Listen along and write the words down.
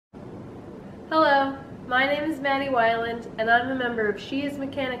Hello, my name is Maddie Weiland, and I'm a member of She is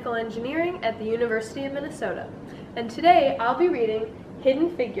Mechanical Engineering at the University of Minnesota. And today I'll be reading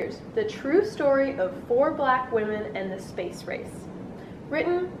Hidden Figures, the true story of 4 black women and the space race.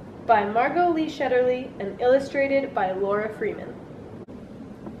 Written by Margot Shetterly and illustrated by Laura Freeman.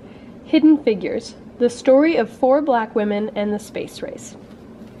 Hidden Figures, the story of 4 black women and the space race.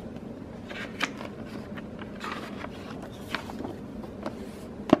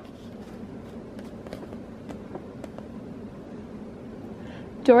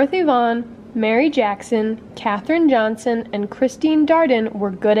 Dorothy Vaughan, Mary Jackson, Katherine Johnson, and Christine Darden were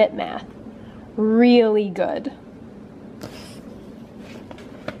good at math. Really good.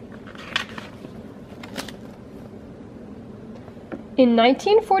 In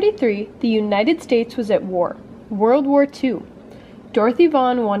 1943, the United States was at war, World War II. Dorothy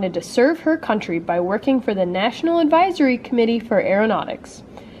Vaughan wanted to serve her country by working for the National Advisory Committee for Aeronautics,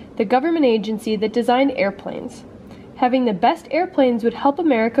 the government agency that designed airplanes. Having the best airplanes would help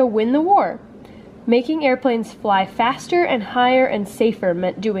America win the war. Making airplanes fly faster and higher and safer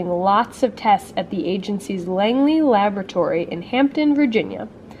meant doing lots of tests at the agency's Langley Laboratory in Hampton, Virginia.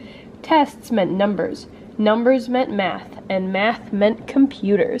 Tests meant numbers, numbers meant math, and math meant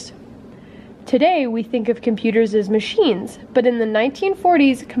computers. Today, we think of computers as machines, but in the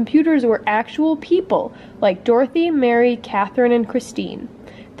 1940s, computers were actual people, like Dorothy, Mary, Katherine, and Christine.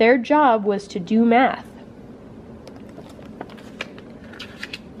 Their job was to do math.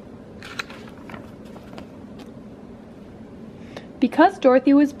 Because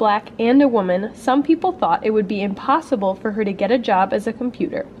Dorothy was black and a woman, some people thought it would be impossible for her to get a job as a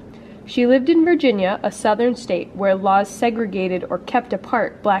computer. She lived in Virginia, a southern state, where laws segregated or kept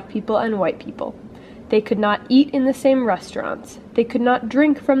apart black people and white people. They could not eat in the same restaurants. They could not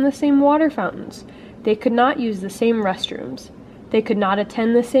drink from the same water fountains. They could not use the same restrooms. They could not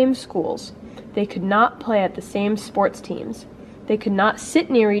attend the same schools. They could not play at the same sports teams. They could not sit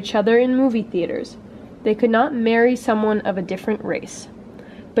near each other in movie theaters. They could not marry someone of a different race.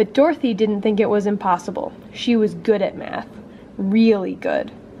 But Dorothy didn't think it was impossible. She was good at math. Really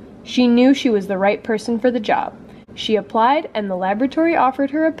good. She knew she was the right person for the job. She applied, and the laboratory offered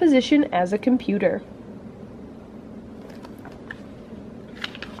her a position as a computer.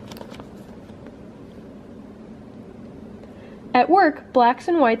 At work, blacks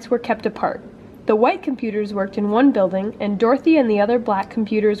and whites were kept apart. The white computers worked in one building, and Dorothy and the other black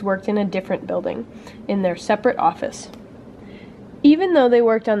computers worked in a different building, in their separate office. Even though they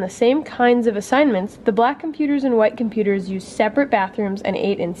worked on the same kinds of assignments, the black computers and white computers used separate bathrooms and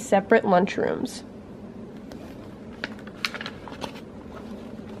ate in separate lunchrooms.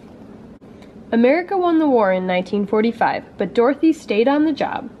 America won the war in 1945, but Dorothy stayed on the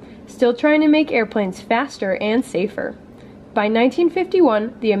job, still trying to make airplanes faster and safer. By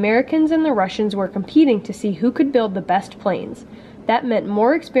 1951, the Americans and the Russians were competing to see who could build the best planes. That meant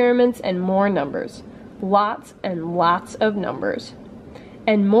more experiments and more numbers. Lots and lots of numbers.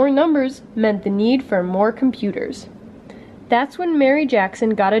 And more numbers meant the need for more computers. That's when Mary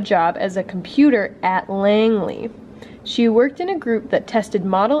Jackson got a job as a computer at Langley. She worked in a group that tested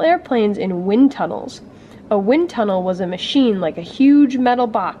model airplanes in wind tunnels. A wind tunnel was a machine like a huge metal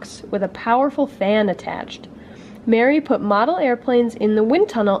box with a powerful fan attached. Mary put model airplanes in the wind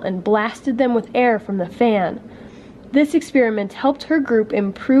tunnel and blasted them with air from the fan. This experiment helped her group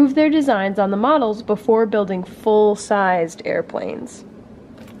improve their designs on the models before building full-sized airplanes.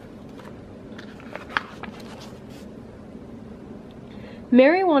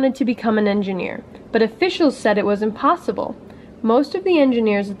 Mary wanted to become an engineer, but officials said it was impossible. Most of the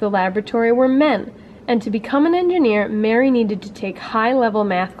engineers at the laboratory were men, and to become an engineer, Mary needed to take high-level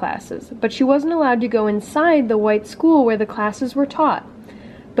math classes, but she wasn't allowed to go inside the white school where the classes were taught.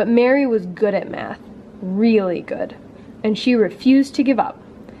 But Mary was good at math, really good, and she refused to give up.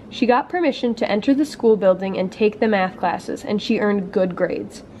 She got permission to enter the school building and take the math classes, and she earned good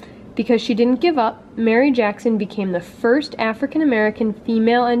grades. Because she didn't give up, Mary Jackson became the first African-American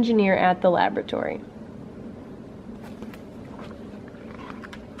female engineer at the laboratory.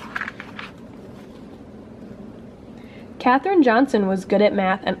 Katherine Johnson was good at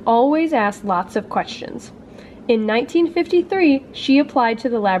math and always asked lots of questions. In 1953, she applied to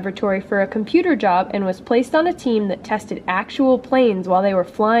the laboratory for a computer job and was placed on a team that tested actual planes while they were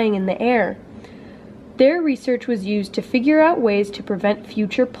flying in the air. Their research was used to figure out ways to prevent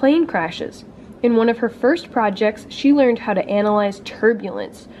future plane crashes. In one of her first projects, she learned how to analyze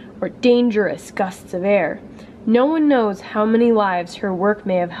turbulence, or dangerous gusts of air. No one knows how many lives her work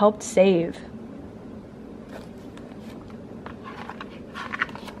may have helped save.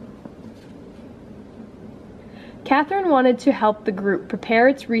 Catherine wanted to help the group prepare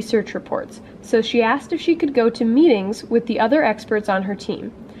its research reports, so she asked if she could go to meetings with the other experts on her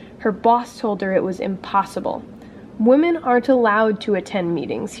team. Her boss told her it was impossible. Women aren't allowed to attend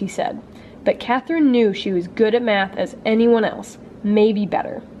meetings, he said, but Catherine knew she was good at math as anyone else, maybe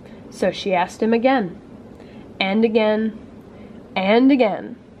better. So she asked him again, and again, and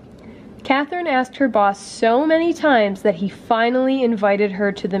again. Catherine asked her boss so many times that he finally invited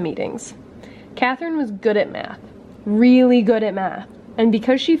her to the meetings. Catherine was good at math, really good at math, and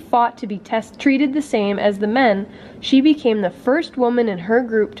because she fought to be treated the same as the men, she became the first woman in her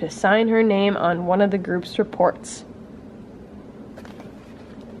group to sign her name on one of the group's reports.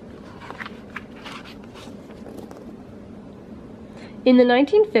 In the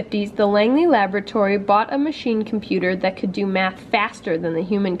 1950s, the Langley Laboratory bought a machine computer that could do math faster than the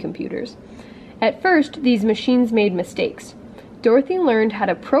human computers. At first, these machines made mistakes. Dorothy learned how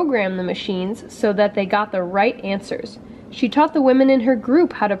to program the machines so that they got the right answers. She taught the women in her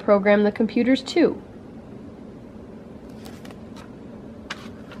group how to program the computers too.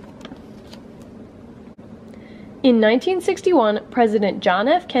 In 1961, President John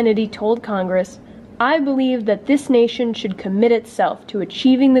F. Kennedy told Congress, "I believe that this nation should commit itself to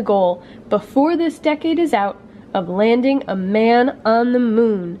achieving the goal, before this decade is out, of landing a man on the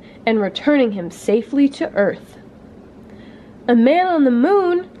moon and returning him safely to Earth." A man on the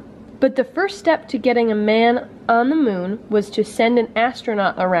moon? But the first step to getting a man on the moon was to send an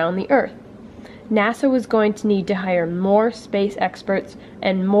astronaut around the Earth. NASA was going to need to hire more space experts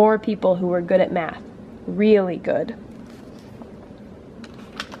and more people who were good at math. Really good.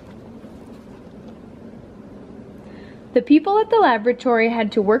 The people at the laboratory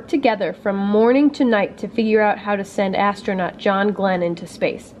had to work together from morning to night to figure out how to send astronaut John Glenn into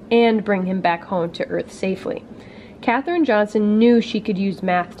space and bring him back home to Earth safely. Katherine Johnson knew she could use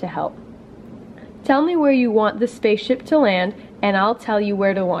math to help. "Tell me where you want the spaceship to land, and I'll tell you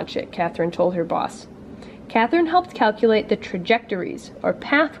where to launch it," Katherine told her boss. Katherine helped calculate the trajectories, or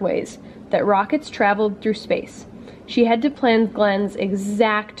pathways, that rockets traveled through space. She had to plan Glenn's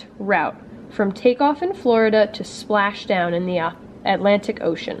exact route, from takeoff in Florida to splashdown in the Atlantic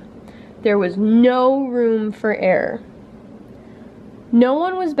Ocean. There was no room for error. No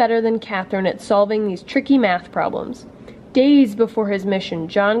one was better than Katherine at solving these tricky math problems. Days before his mission,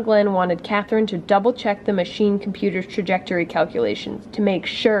 John Glenn wanted Katherine to double-check the machine computer's trajectory calculations to make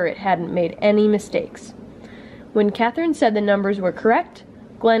sure it hadn't made any mistakes. When Katherine said the numbers were correct,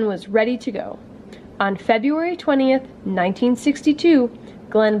 Glenn was ready to go. On February 20th, 1962,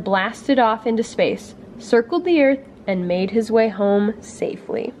 Glenn blasted off into space, circled the Earth, and made his way home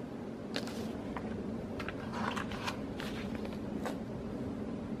safely.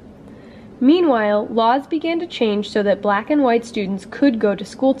 Meanwhile, laws began to change so that black and white students could go to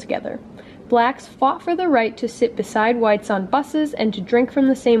school together. Blacks fought for the right to sit beside whites on buses and to drink from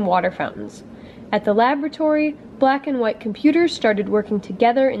the same water fountains. At the laboratory, black and white computers started working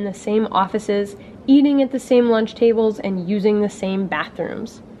together in the same offices, eating at the same lunch tables, and using the same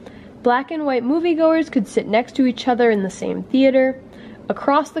bathrooms. Black and white moviegoers could sit next to each other in the same theater.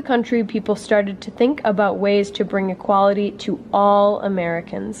 Across the country, people started to think about ways to bring equality to all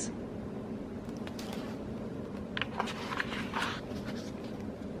Americans.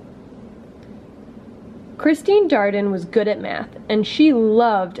 Christine Darden was good at math, and she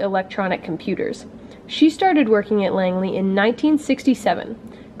loved electronic computers. She started working at Langley in 1967.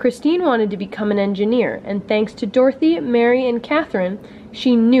 Christine wanted to become an engineer, and thanks to Dorothy, Mary, and Catherine,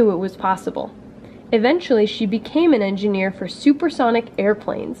 she knew it was possible. Eventually, she became an engineer for supersonic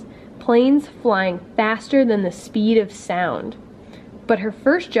airplanes, planes flying faster than the speed of sound. But her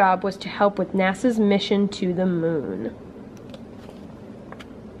first job was to help with NASA's mission to the moon.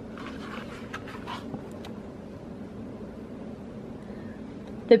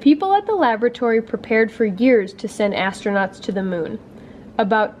 The people at the laboratory prepared for years to send astronauts to the moon.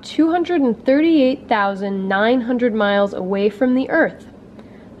 About 238,900 miles away from the Earth.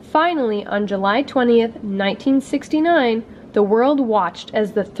 Finally, on July 20th, 1969, the world watched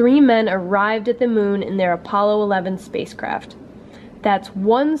as the three men arrived at the moon in their Apollo 11 spacecraft. "That's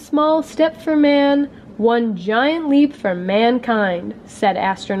one small step for man, one giant leap for mankind," said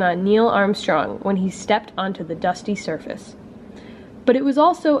astronaut Neil Armstrong when he stepped onto the dusty surface. But it was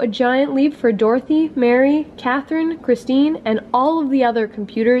also a giant leap for Dorothy, Mary, Catherine, Christine, and all of the other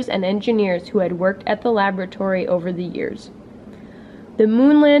computers and engineers who had worked at the laboratory over the years. The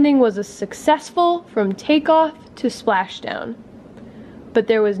moon landing was a successful from takeoff to splashdown. But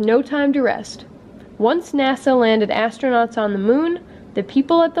there was no time to rest. Once NASA landed astronauts on the moon, the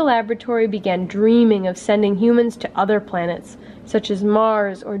people at the laboratory began dreaming of sending humans to other planets, such as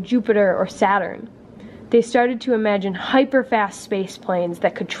Mars or Jupiter or Saturn. They started to imagine hyper-fast space planes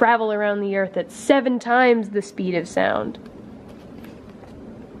that could travel around the Earth at 7 times the speed of sound.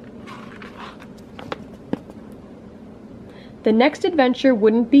 The next adventure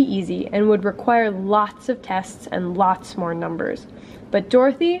wouldn't be easy and would require lots of tests and lots more numbers. But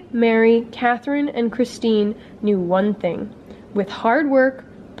Dorothy, Mary, Catherine, and Christine knew one thing. With hard work,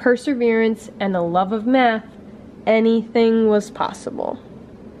 perseverance, and a love of math, anything was possible.